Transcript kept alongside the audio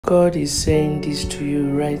God is saying this to you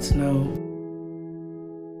right now.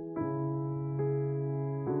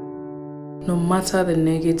 No matter the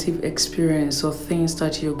negative experience or things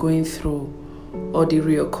that you're going through, or the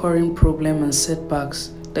recurring problem and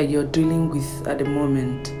setbacks that you're dealing with at the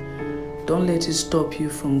moment, don't let it stop you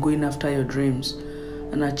from going after your dreams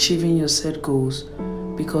and achieving your set goals,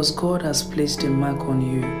 because God has placed a mark on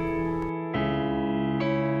you.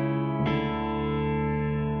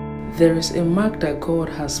 There is a mark that God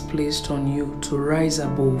has placed on you to rise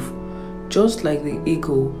above, just like the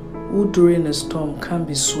eagle who during a storm can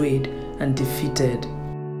be swayed and defeated.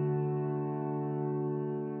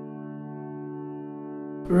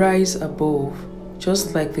 Rise above,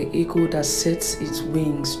 just like the eagle that sets its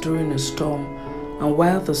wings during a storm, and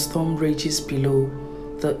while the storm rages below,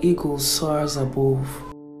 the eagle soars above.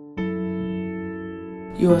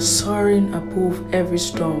 You are soaring above every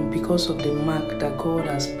storm because of the mark that God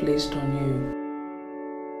has placed on you.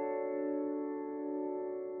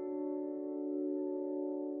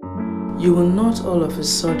 You will not all of a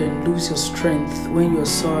sudden lose your strength when you are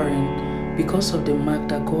soaring because of the mark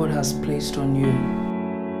that God has placed on you.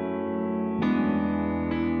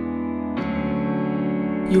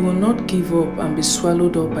 You will not give up and be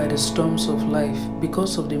swallowed up by the storms of life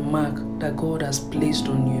because of the mark that God has placed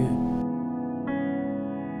on you.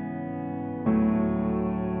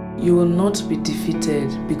 You will not be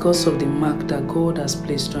defeated because of the mark that God has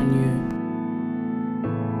placed on you.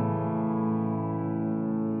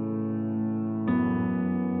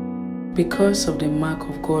 Because of the mark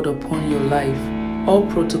of God upon your life, all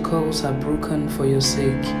protocols are broken for your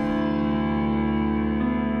sake.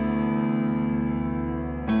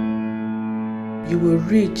 You will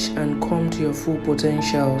reach and come to your full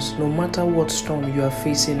potentials no matter what storm you are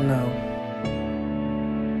facing now.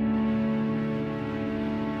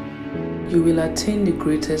 You will attain the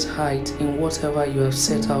greatest height in whatever you have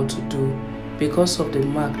set out to do because of the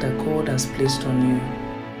mark that God has placed on you.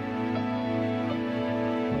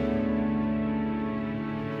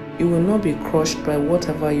 You will not be crushed by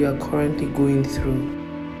whatever you are currently going through.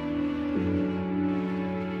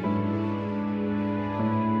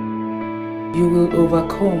 You will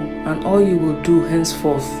overcome, and all you will do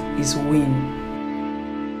henceforth is win.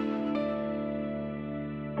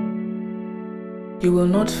 You will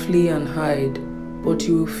not flee and hide, but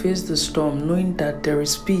you will face the storm knowing that there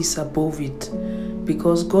is peace above it,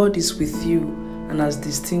 because God is with you and has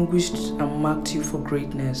distinguished and marked you for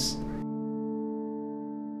greatness.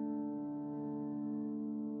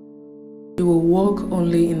 You will walk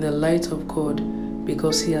only in the light of God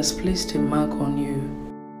because He has placed a mark on you.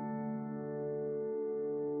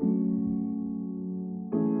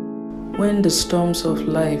 When the storms of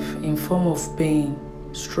life in form of pain,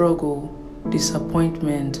 struggle,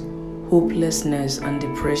 disappointment, hopelessness and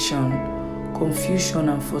depression, confusion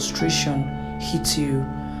and frustration hit you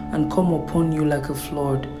and come upon you like a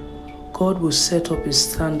flood, God will set up a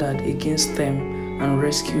standard against them and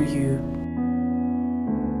rescue you.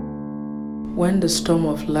 When the storm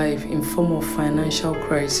of life in form of financial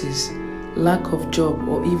crisis, lack of job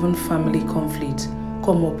or even family conflict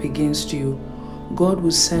come up against you, God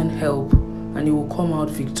will send help and you will come out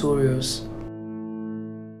victorious.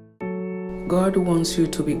 God wants you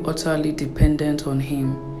to be utterly dependent on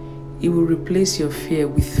Him. He will replace your fear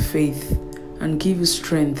with faith and give you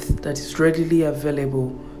strength that is readily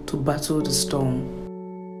available to battle the storm.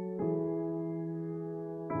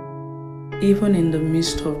 Even in the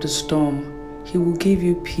midst of the storm, He will give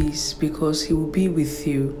you peace because He will be with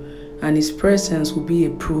you, and His presence will be a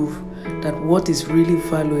proof that what is really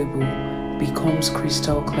valuable becomes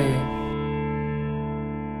crystal clear.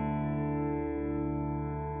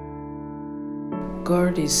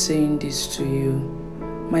 God is saying this to you: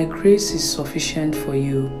 my grace is sufficient for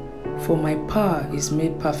you, for my power is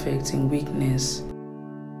made perfect in weakness.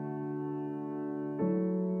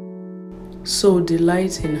 So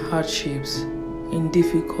delight in hardships, in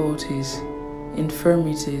difficulties,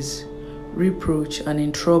 infirmities, reproach, and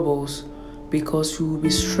in troubles, because you will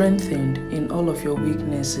be strengthened in all of your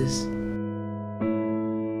weaknesses.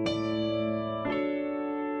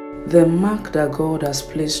 The mark that God has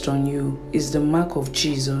placed on you is the mark of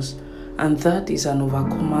Jesus, and that is an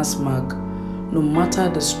overcomer's mark. No matter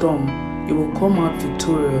the storm, you will come out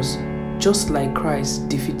victorious, just like Christ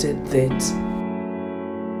defeated death.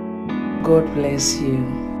 God bless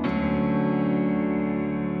you.